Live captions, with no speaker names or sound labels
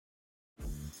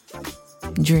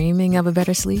Dreaming of a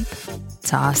better sleep?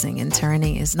 Tossing and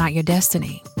turning is not your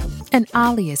destiny. And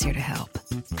Ollie is here to help.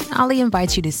 Ollie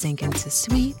invites you to sink into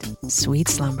sweet, sweet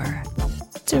slumber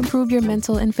to improve your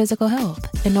mental and physical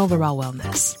health and overall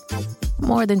wellness.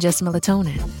 More than just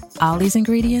melatonin, Ollie's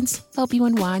ingredients help you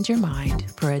unwind your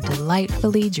mind for a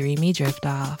delightfully dreamy drift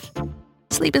off.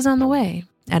 Sleep is on the way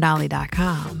at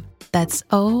Ollie.com. That's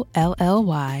OLLY.com.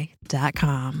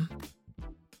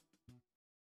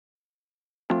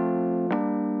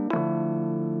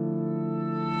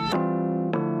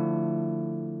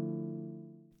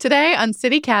 Today on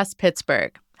CityCast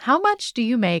Pittsburgh, how much do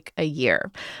you make a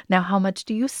year? Now, how much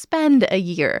do you spend a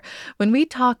year? When we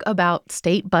talk about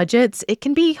state budgets, it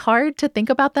can be hard to think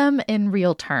about them in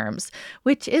real terms,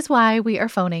 which is why we are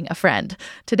phoning a friend.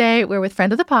 Today, we're with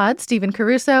friend of the pod, Stephen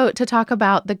Caruso, to talk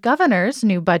about the governor's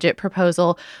new budget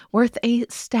proposal worth a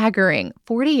staggering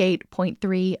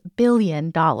 $48.3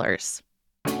 billion.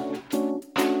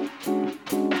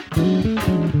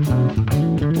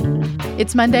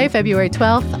 It's Monday, February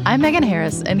 12th. I'm Megan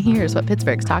Harris, and here's what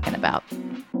Pittsburgh's talking about.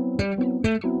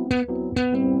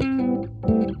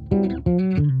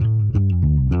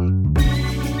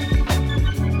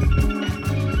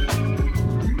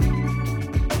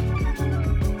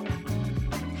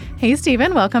 Hey,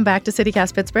 Stephen, welcome back to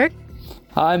CityCast Pittsburgh.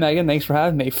 Hi, Megan. Thanks for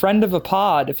having me. Friend of a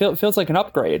pod. It feels like an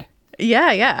upgrade.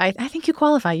 Yeah. I think you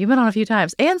qualify. You've been on a few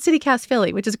times. And CityCast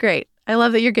Philly, which is great. I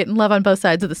love that you're getting love on both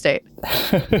sides of the state.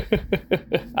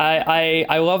 I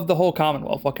love the whole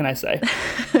Commonwealth. What can I say?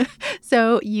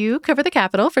 So you cover the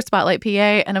Capitol for Spotlight PA,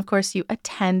 and of course you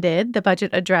attended the budget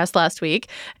address last week.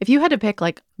 If you had to pick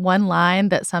like one line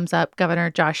that sums up Governor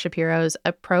Josh Shapiro's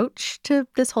approach to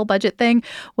this whole budget thing,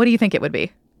 what do you think it would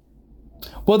be?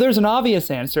 Well, there's an obvious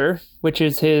answer, which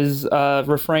is his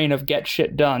refrain of "get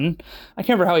shit done." I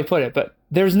can't remember how he put it, but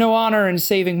there's no honor in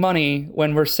saving money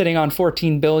when we're sitting on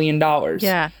 $14 billion.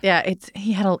 Yeah.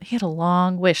 He had a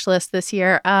long wish list this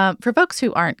year. For folks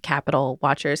who aren't Capitol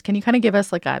watchers, can you kind of give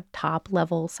us like a top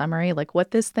level summary, like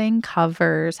what this thing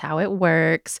covers, how it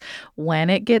works, when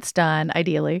it gets done,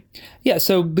 ideally? Yeah.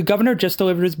 So the governor just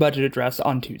delivered his budget address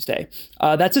on Tuesday.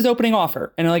 That's his opening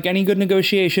offer. And like any good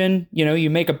negotiation, you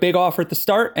make a big offer at the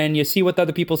start and you see what the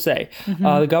other people say. Mm-hmm.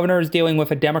 The governor is dealing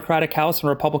with a Democratic House and a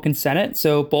Republican Senate.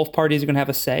 So both parties are going to have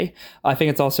a say. I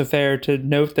think it's also fair to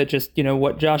note that just,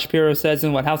 what Josh Shapiro says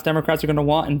and what House Democrats are going to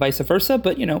want and vice versa.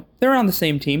 But, they're on the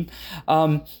same team.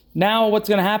 Now what's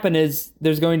going to happen is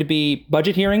there's going to be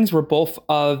budget hearings where both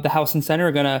of the House and Senate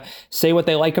are going to say what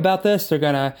they like about this. They're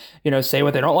going to, say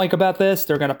what they don't like about this.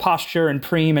 They're going to posture and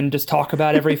preem and just talk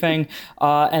about everything.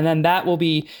 And then that will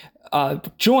be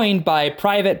joined by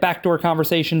private backdoor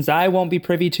conversations that I won't be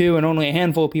privy to, and only a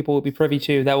handful of people will be privy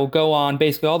to, that will go on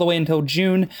basically all the way until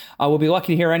June. We'll be lucky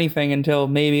to hear anything until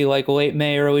maybe like late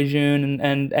May, early June,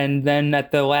 and then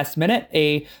at the last minute,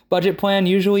 a budget plan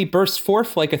usually bursts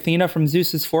forth like Athena from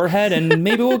Zeus's forehead, and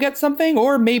maybe we'll get something,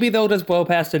 or maybe they'll just blow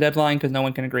past the deadline because no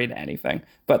one can agree to anything.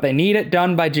 But they need it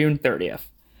done by June 30th.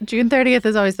 June 30th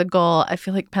is always the goal. I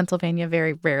feel like Pennsylvania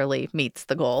very rarely meets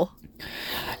the goal.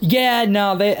 Yeah,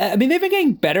 no, they've been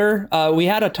getting better. We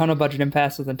had a ton of budget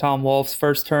impasses in Tom Wolf's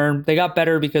first term. They got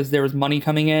better because there was money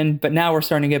coming in, but now we're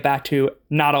starting to get back to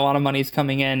not a lot of money's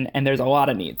coming in, and there's a lot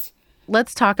of needs.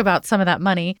 Let's talk about some of that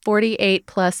money,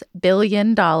 $48+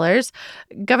 billion.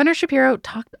 Governor Shapiro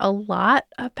talked a lot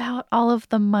about all of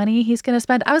the money he's going to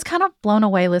spend. I was kind of blown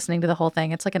away listening to the whole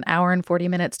thing. It's like an hour and 40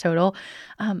 minutes total,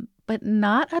 but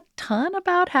not a ton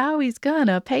about how he's going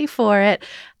to pay for it.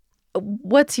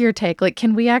 What's your take? Like,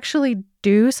 can we actually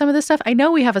do some of this stuff? I know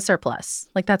we have a surplus.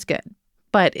 Like, that's good.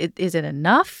 But is it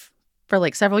enough for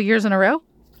like several years in a row?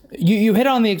 You hit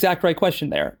on the exact right question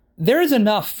there. There is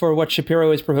enough for what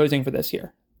Shapiro is proposing for this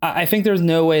year. I think there's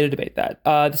no way to debate that.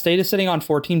 The state is sitting on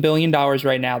 $14 billion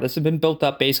right now. This has been built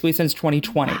up basically since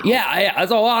 2020. Wow. Yeah,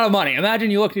 that's a lot of money. Imagine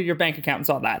you looked at your bank account and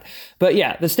saw that. But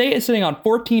yeah, the state is sitting on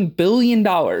 $14 billion,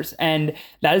 and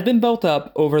that has been built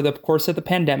up over the course of the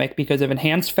pandemic because of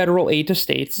enhanced federal aid to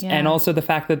states, and also the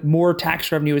fact that more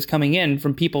tax revenue is coming in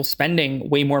from people spending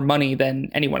way more money than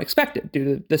anyone expected due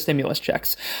to the stimulus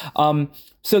checks.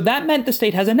 So that meant the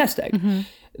state has a nest egg. Mm-hmm.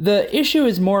 The issue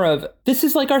is more of, this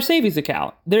is like our savings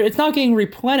account. It's not getting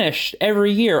replenished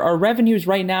every year. Our revenues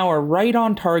right now are right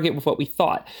on target with what we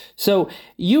thought. So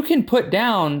you can put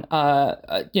down,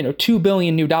 $2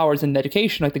 billion new dollars in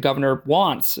education like the governor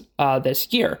wants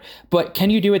this year. But can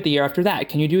you do it the year after that?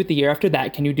 Can you do it the year after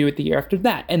that? Can you do it the year after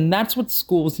that? And that's what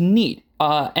schools need.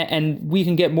 And we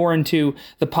can get more into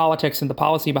the politics and the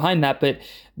policy behind that. But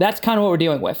that's kind of what we're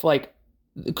dealing with. Like,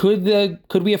 could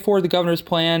we afford the governor's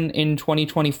plan in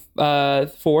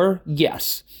 2024?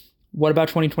 Yes. What about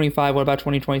 2025? What about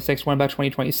 2026? What about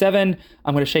 2027?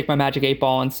 I'm going to shake my magic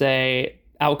 8-ball and say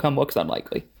outcome looks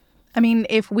unlikely. I mean,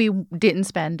 if we didn't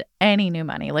spend any new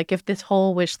money, like if this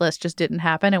whole wish list just didn't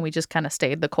happen and we just kind of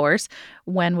stayed the course,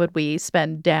 when would we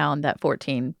spend down that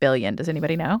 $14 billion? Does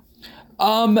anybody know?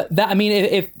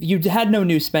 If you had no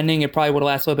new spending, it probably would have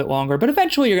lasted a little bit longer, but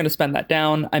eventually you're going to spend that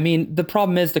down. I mean, the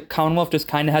problem is the Commonwealth just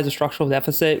kind of has a structural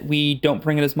deficit. We don't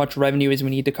bring in as much revenue as we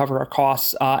need to cover our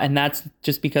costs. And that's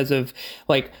just because of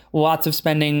like lots of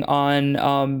spending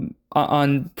on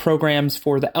programs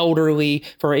for the elderly,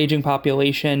 for our aging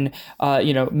population,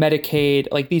 Medicaid,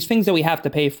 like these things that we have to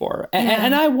pay for.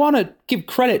 And I want to give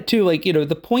credit to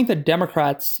the point that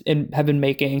Democrats have been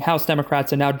making, House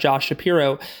Democrats and now Josh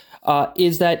Shapiro,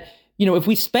 is that, if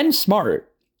we spend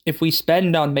smart, if we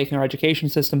spend on making our education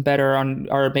system better,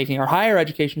 making our higher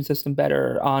education system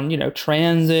better, on,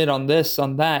 transit, on this,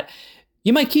 on that,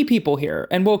 you might keep people here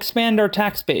and we'll expand our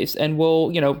tax base and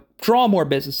we'll, draw more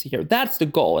business here. That's the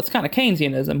goal. It's kind of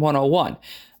Keynesianism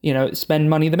 101, spend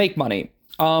money to make money.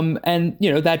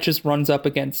 That just runs up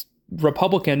against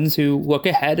Republicans who look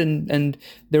ahead and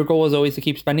their goal is always to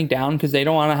keep spending down because they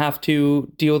don't want to have to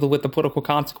deal with the political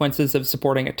consequences of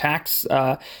supporting a tax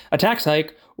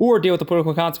hike or deal with the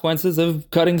political consequences of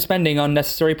cutting spending on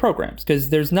necessary programs.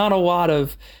 Because there's not a lot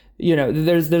of,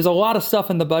 there's a lot of stuff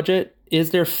in the budget.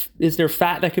 Is there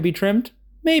fat that could be trimmed?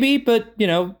 Maybe, but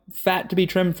fat to be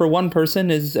trimmed for one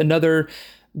person is another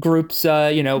group's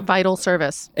vital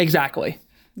service. Exactly.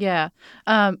 Yeah.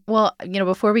 Well,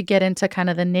 before we get into kind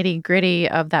of the nitty gritty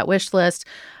of that wish list,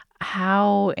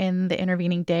 how in the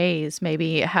intervening days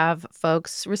maybe have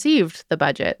folks received the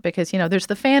budget? Because, there's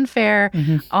the fanfare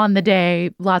on the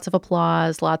day, lots of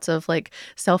applause, lots of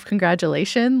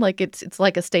self-congratulation. Like it's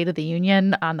like a State of the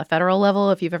Union on the federal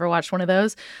level, if you've ever watched one of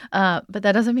those. But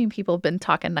that doesn't mean people have been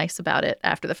talking nice about it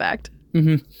after the fact.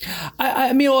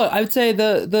 I mean, look, I would say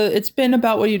it's been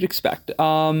about what you'd expect.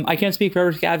 I can't speak for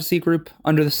every advocacy group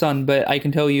under the sun, but I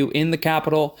can tell you in the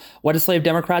Capitol, legislative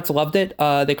Democrats loved it.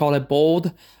 They called it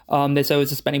bold. They said it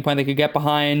was a spending plan they could get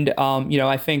behind.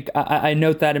 I think I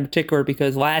note that in particular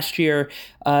because last year,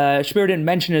 Shapiro didn't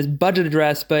mention his budget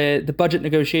address, but the budget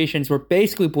negotiations were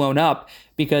basically blown up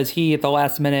because he, at the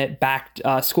last minute, backed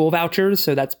school vouchers.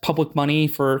 So that's public money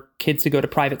for kids to go to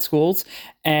private schools.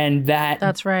 And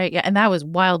that's right. Yeah. And that was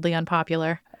wildly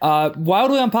unpopular.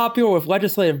 Wildly unpopular with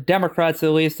legislative Democrats,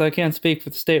 at least. I can't speak for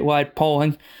the statewide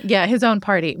polling. Yeah, his own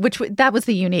party, that was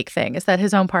the unique thing, is that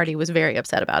his own party was very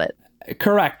upset about it.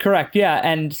 Correct. Yeah.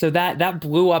 And so that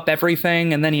blew up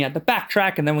everything. And then he had to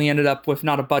backtrack. And then we ended up with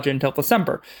not a budget until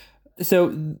December.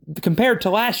 So compared to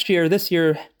last year, this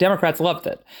year, Democrats loved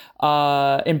it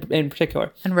in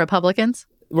particular. And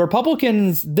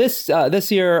Republicans this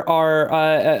year are,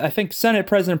 I think, Senate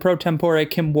President pro tempore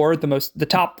Kim Ward, the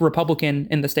top Republican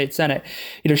in the state Senate.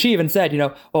 She even said,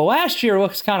 well, last year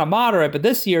looks kind of moderate, but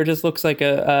this year just looks like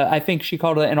I think she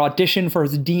called it an audition for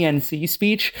his DNC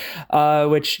speech,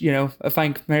 which, I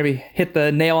think maybe hit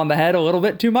the nail on the head a little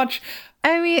bit too much.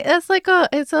 I mean, it's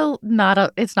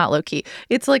not low key.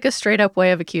 It's like a straight up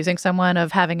way of accusing someone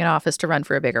of having an office to run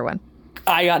for a bigger one.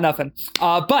 I got nothing.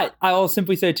 But I will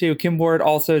simply say, too, Kim Ward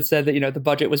also said that, the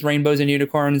budget was rainbows and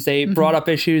unicorns. They brought up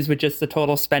issues with just the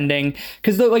total spending.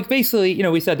 Because, basically,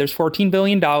 we said there's $14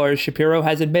 billion. Shapiro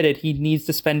has admitted he needs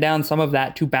to spend down some of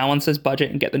that to balance his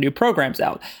budget and get the new programs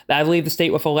out. That'd leave the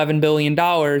state with $11 billion,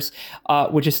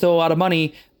 which is still a lot of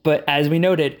money. But as we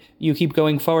noted, you keep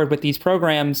going forward with these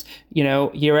programs,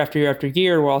 year after year after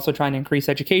year. We're also trying to increase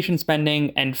education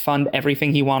spending and fund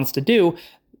everything he wants to do.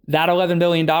 That $11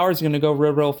 billion is going to go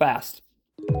real, real fast.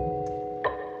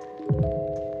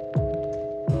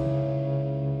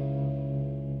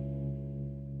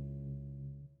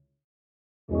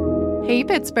 Hey,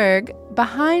 Pittsburgh.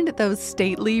 Behind those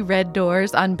stately red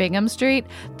doors on Bingham Street,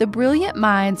 the brilliant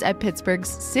minds at Pittsburgh's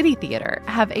City Theater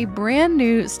have a brand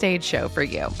new stage show for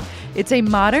you. It's a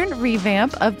modern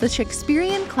revamp of the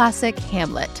Shakespearean classic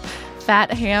Hamlet.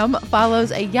 Fat Ham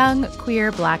follows a young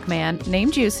queer black man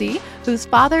named Juicy, whose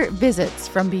father visits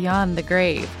from beyond the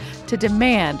grave to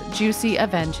demand Juicy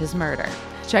avenge his murder.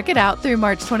 Check it out through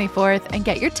March 24th and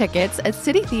get your tickets at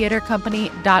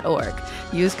citytheatercompany.org.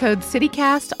 Use code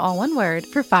CityCast, all one word,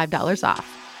 for $5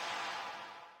 off.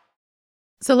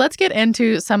 So let's get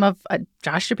into some of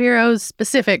Josh Shapiro's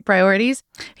specific priorities.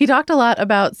 He talked a lot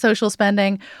about social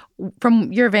spending.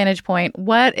 from your vantage point,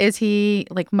 what is he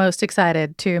like most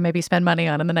excited to maybe spend money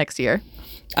on in the next year?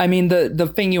 I mean,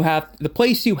 the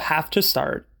place you have to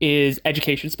start is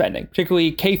education spending,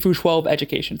 particularly K through 12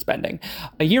 education spending.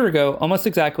 A year ago, almost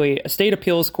exactly, a state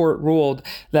appeals court ruled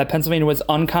that Pennsylvania was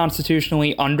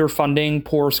unconstitutionally underfunding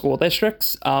poor school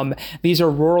districts. These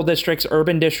are rural districts,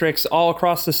 urban districts all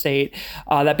across the state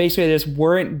that basically just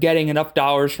weren't getting enough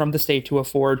dollars from the state to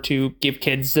afford to give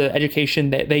kids the education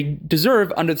that they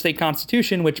deserve under the state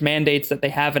constitution, which mandates that they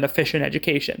have an efficient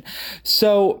education.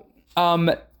 So,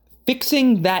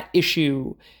 fixing that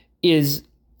issue is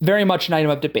very much an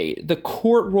item of debate. The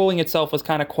court ruling itself was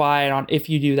kind of quiet on if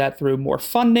you do that through more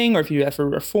funding or if you do that through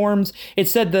reforms. It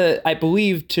said that, I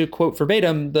believe, to quote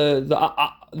verbatim,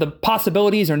 the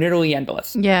possibilities are nearly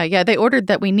endless. Yeah. They ordered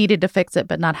that we needed to fix it,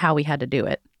 but not how we had to do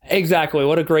it. Exactly.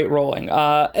 What a great ruling.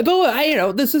 But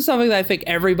this is something that I think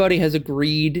everybody has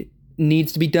agreed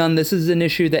needs to be done. This is an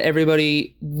issue that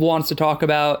everybody wants to talk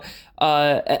about.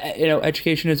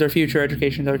 Education is our future.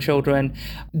 Education is our children.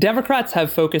 Democrats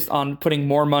have focused on putting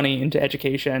more money into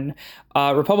education.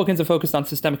 Republicans have focused on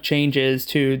systemic changes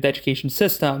to the education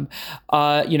system.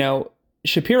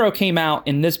 Shapiro came out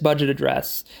in this budget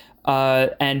address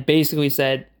and basically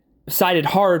sided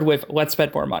hard with let's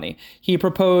spend more money. He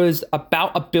proposed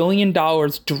about $1 billion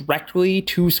directly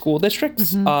to school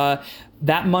districts. Mm-hmm.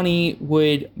 That money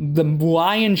the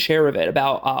lion's share of it,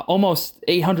 about almost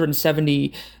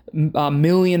 870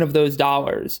 million of those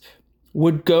dollars,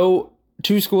 would go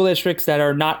to school districts that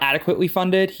are not adequately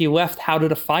funded. He left how to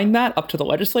define that up to the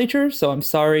legislature. So I'm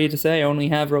sorry to say I only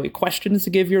have really questions to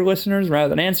give your listeners rather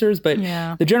than answers. But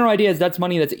The general idea is that's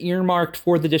money that's earmarked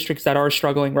for the districts that are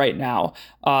struggling right now,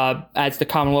 as the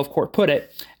Commonwealth Court put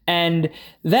it. And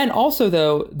then also,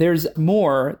 though, there's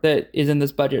more that is in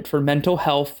this budget for mental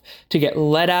health, to get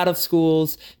let out of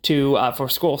schools, for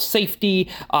school safety.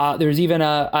 There's even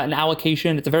an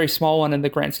allocation. It's a very small one in the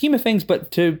grand scheme of things,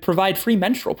 but to provide free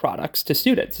menstrual products to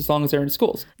students as long as they're in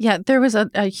schools. Yeah, there was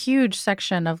a huge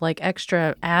section of like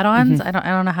extra add-ons. Mm-hmm. I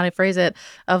don't know how to phrase it,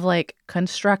 of like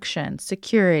construction,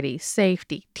 security,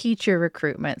 safety, teacher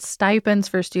recruitment, stipends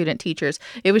for student teachers.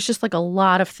 It was just like a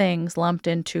lot of things lumped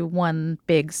into one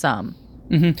big sum.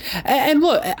 Mm-hmm. And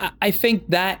look, I think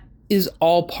that is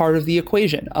all part of the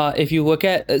equation. If you look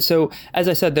at, so as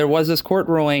I said, there was this court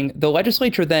ruling. The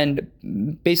legislature then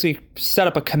basically set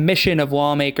up a commission of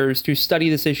lawmakers to study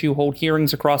this issue, hold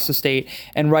hearings across the state,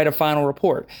 and write a final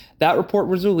report. That report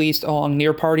was released along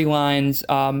near party lines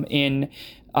in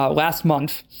last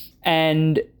month,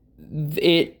 and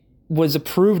it was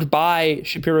approved by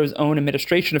Shapiro's own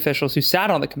administration officials who sat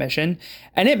on the commission.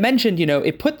 And it mentioned,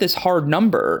 it put this hard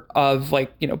number of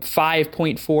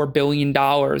 $5.4 billion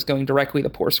going directly to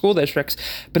poor school districts.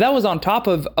 But that was on top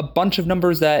of a bunch of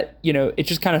numbers that, it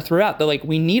just kind of threw out. That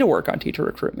we need to work on teacher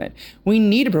recruitment. We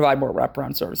need to provide more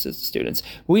wraparound services to students.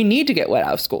 We need to get let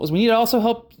out of schools. We need to also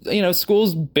help,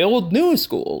 schools build new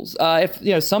schools.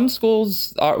 If, some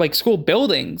schools are like school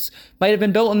buildings might have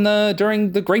been built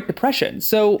during the Great Depression.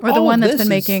 So or the one that's been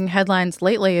making headlines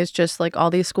lately is just like all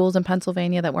these schools in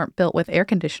Pennsylvania that weren't built with air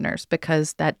conditioners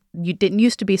because that you didn't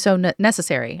used to be so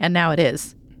necessary, and now it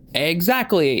is.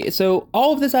 Exactly. So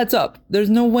all of this adds up.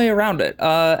 There's no way around it.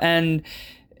 And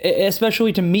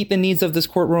especially to meet the needs of this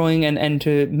court ruling and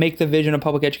to make the vision of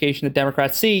public education that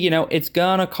Democrats see, it's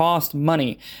gonna cost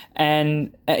money.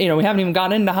 And, we haven't even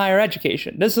gotten into higher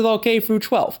education. This is all K through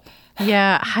 12.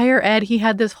 Yeah, higher ed, he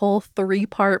had this whole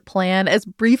 3-part plan. As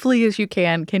briefly as you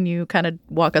can you kind of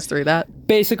walk us through that?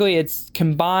 Basically, it's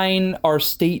combine our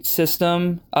state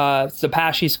system, the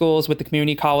PASHE schools with the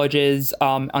community colleges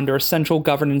under a central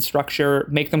governance structure,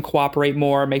 make them cooperate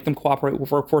more, make them cooperate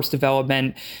with workforce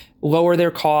development, lower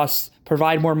their costs,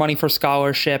 provide more money for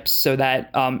scholarships so that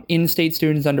in-state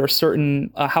students under a certain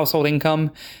household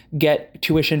income get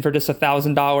tuition for just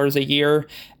 $1,000 a year.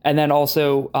 And then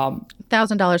also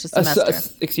 $1,000 a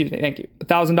semester. Excuse me. Thank you.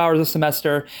 $1,000 a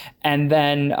semester. And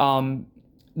then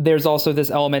there's also this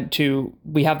element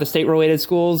we have the state-related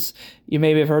schools you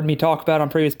maybe have heard me talk about on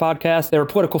previous podcasts. They were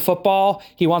political football.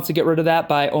 He wants to get rid of that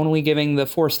by only giving the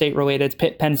 4 state-related,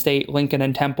 Pitt, Penn State, Lincoln,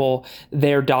 and Temple,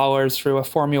 their dollars through a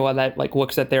formula that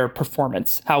looks at their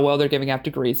performance, how well they're giving out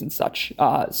degrees and such.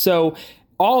 So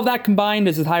all of that combined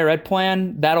is his higher ed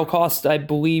plan. That'll cost, I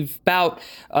believe, about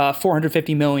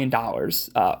 $450 million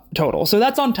total. So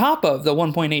that's on top of the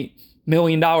 $1.8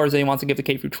 million that he wants to give to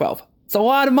K through 12. It's a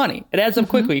lot of money. It adds up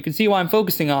quickly. You can see why I'm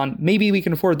focusing on maybe we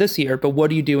can afford this year, but what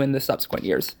do you do in the subsequent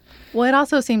years? Well, it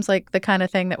also seems like the kind of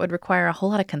thing that would require a whole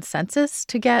lot of consensus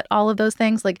to get all of those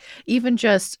things. Like even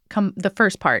just the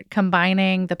first part,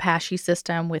 combining the PASHE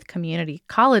system with community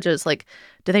colleges. Like,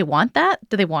 do they want that?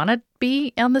 Do they want to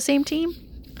be on the same team?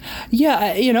 Yeah,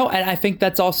 and I think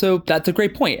that's a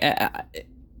great point.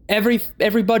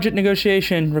 Every budget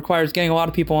negotiation requires getting a lot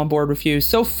of people on board with you.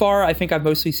 So far, I think I've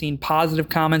mostly seen positive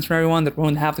comments from everyone that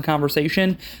willing to have the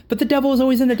conversation. But the devil is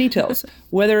always in the details.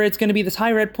 Whether it's going to be this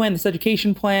higher ed plan, this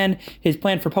education plan, his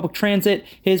plan for public transit,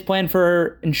 his plan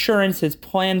for insurance, his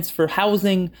plans for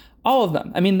housing, all of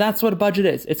them. I mean, that's what a budget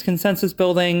is. It's consensus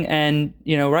building. And,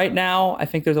 right now, I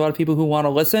think there's a lot of people who want to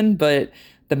listen, but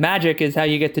the magic is how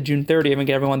you get to June 30th and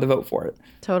get everyone to vote for it.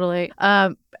 Totally.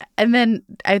 And then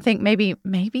I think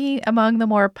maybe among the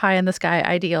more pie in the sky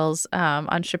ideals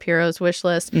on Shapiro's wish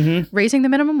list, raising the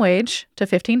minimum wage to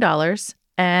 $15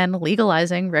 and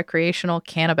legalizing recreational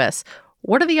cannabis.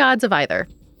 What are the odds of either?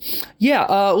 Yeah,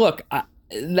 look,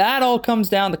 that all comes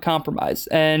down to compromise.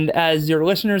 And as your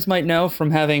listeners might know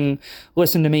from having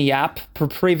listened to me yap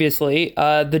previously,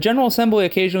 the General Assembly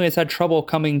occasionally has had trouble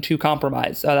coming to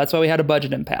compromise. That's why we had a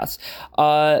budget impasse.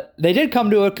 They did come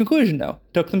to a conclusion, though.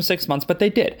 Took them 6 months, but they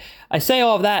did. I say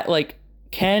all of that,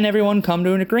 can everyone come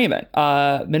to an agreement?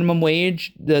 Minimum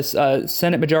wage, this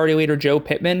Senate Majority Leader Joe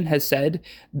Pittman has said,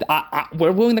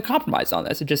 we're willing to compromise on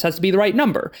this. It just has to be the right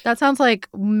number. That sounds like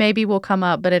maybe we'll come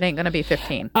up, but it ain't going to be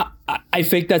 15. I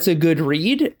think that's a good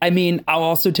read. I mean, I'll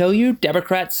also tell you,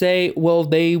 Democrats say, well,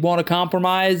 they want to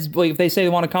compromise. If they say they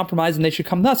want to compromise, then they should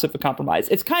come to us with a compromise.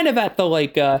 It's kind of at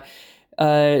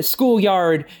the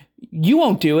schoolyard. You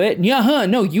won't do it. Yeah,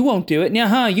 no, you won't do it.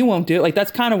 Yeah, you won't do it.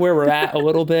 That's kind of where we're at a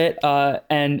little bit.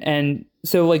 And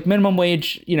so minimum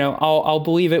wage, I'll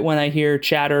believe it when I hear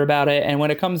chatter about it. And when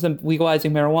it comes to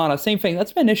legalizing marijuana, same thing.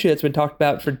 That's been an issue that's been talked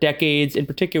about for decades. In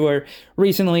particular,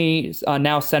 recently,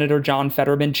 now Senator John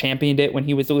Fetterman championed it when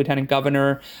he was the lieutenant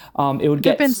governor.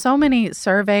 There've been so many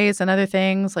surveys and other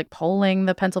things like polling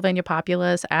the Pennsylvania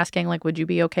populace, asking would you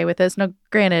be okay with this? No,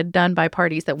 granted, done by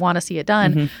parties that want to see it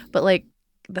done, but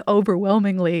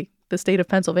overwhelmingly, the state of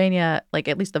Pennsylvania,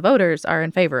 at least the voters, are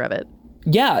in favor of it.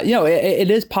 Yeah, it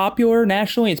is popular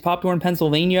nationally. It's popular in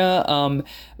Pennsylvania.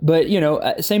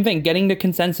 But, same thing. Getting to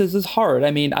consensus is hard.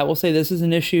 I mean, I will say this is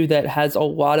an issue that has a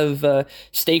lot of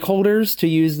stakeholders, to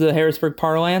use the Harrisburg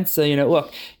parlance.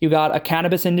 Look, you got a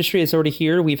cannabis industry that's already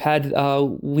here. We've had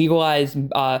legalized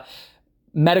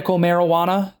medical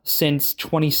marijuana since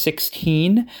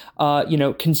 2016.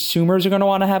 Consumers are going to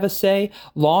want to have a say.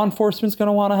 Law enforcement's going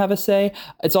to want to have a say.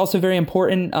 It's also very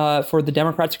important for the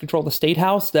Democrats to control the state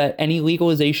house that any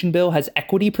legalization bill has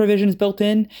equity provisions built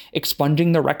in,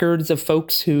 expunging the records of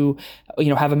folks who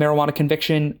have a marijuana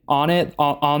conviction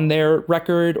on their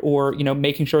record, or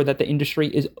making sure that the industry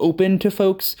is open to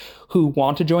folks who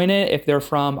want to join it if they're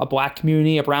from a Black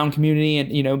community, a brown community,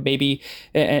 and maybe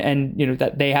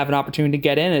that they have an opportunity to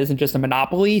get in. It isn't just a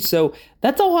monopoly. So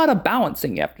that's a lot of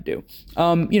balancing you have to do.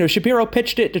 Shapiro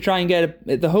pitched it to try and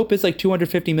the hope is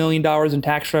 $250 million in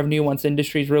tax revenue once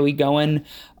industry's really going.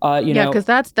 Because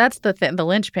that's the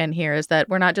linchpin here is that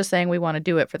we're not just saying we want to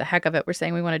do it for the heck of it. We're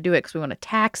saying we want to do it because we want to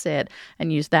tax it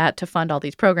and use that to fund all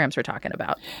these programs we're talking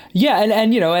about. Yeah,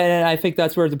 and I think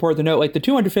that's where it's important to note, the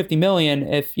 $250 million.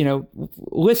 If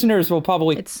listeners will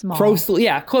probably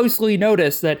closely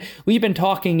notice that we've been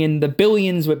talking in the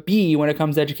billions with B when it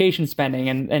comes to education spending,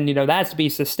 and that's to be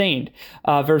sustained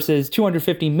versus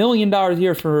 $250 million a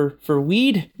year for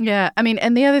weed. Yeah, I mean,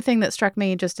 and the other thing that struck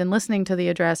me just in listening to the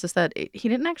address is that he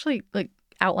didn't actually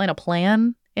outline a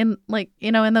plan in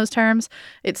in those terms.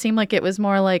 It seemed like it was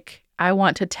more I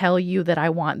want to tell you that I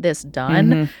want this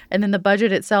done. And then the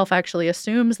budget itself actually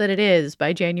assumes that it is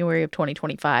by January of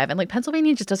 2025. And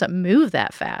Pennsylvania just doesn't move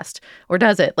that fast. Or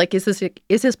does it?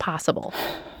 Is this possible?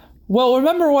 Well,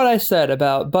 remember what I said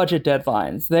about budget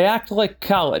deadlines. They act like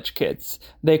college kids.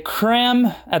 They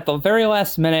cram at the very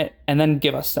last minute and then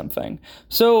give us something.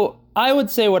 So I would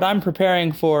say what I'm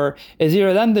preparing for is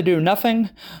either them to do nothing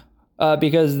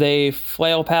because they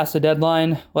flail past the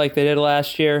deadline like they did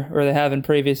last year or they have in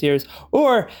previous years,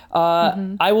 or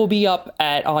I will be up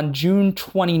on June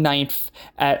 29th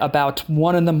at about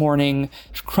 1 a.m.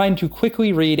 trying to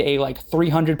quickly read a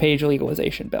 300-page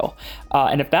legalization bill.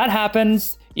 And if that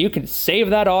happens, you can save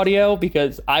that audio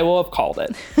because I will have called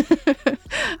it.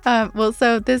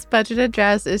 So this budget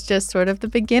address is just sort of the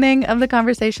beginning of the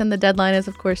conversation. The deadline is,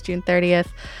 of course, June 30th.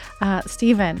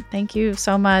 Stephen, thank you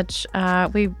so much.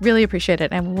 We really appreciate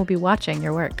it, and we'll be watching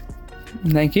your work.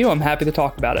 Thank you. I'm happy to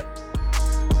talk about it.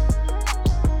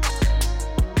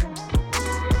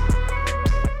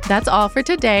 That's all for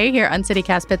today here on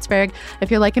CityCast Pittsburgh. If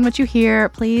you're liking what you hear,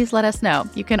 please let us know.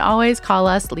 You can always call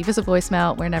us, leave us a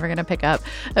voicemail. We're never going to pick up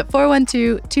at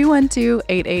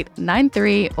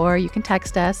 412-212-8893, or you can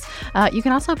text us. You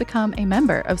can also become a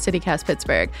member of CityCast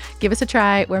Pittsburgh. Give us a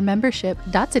try. We're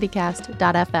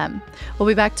membership.citycast.fm. We'll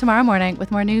be back tomorrow morning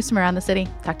with more news from around the city.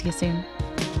 Talk to you soon.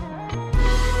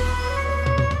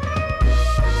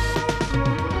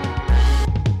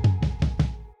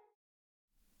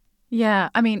 Yeah,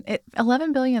 I mean,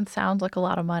 11 billion sounds like a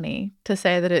lot of money to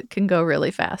say that it can go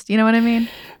really fast. You know what I mean?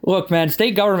 Look, man,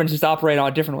 state governments just operate on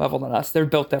a different level than us. They're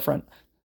built different.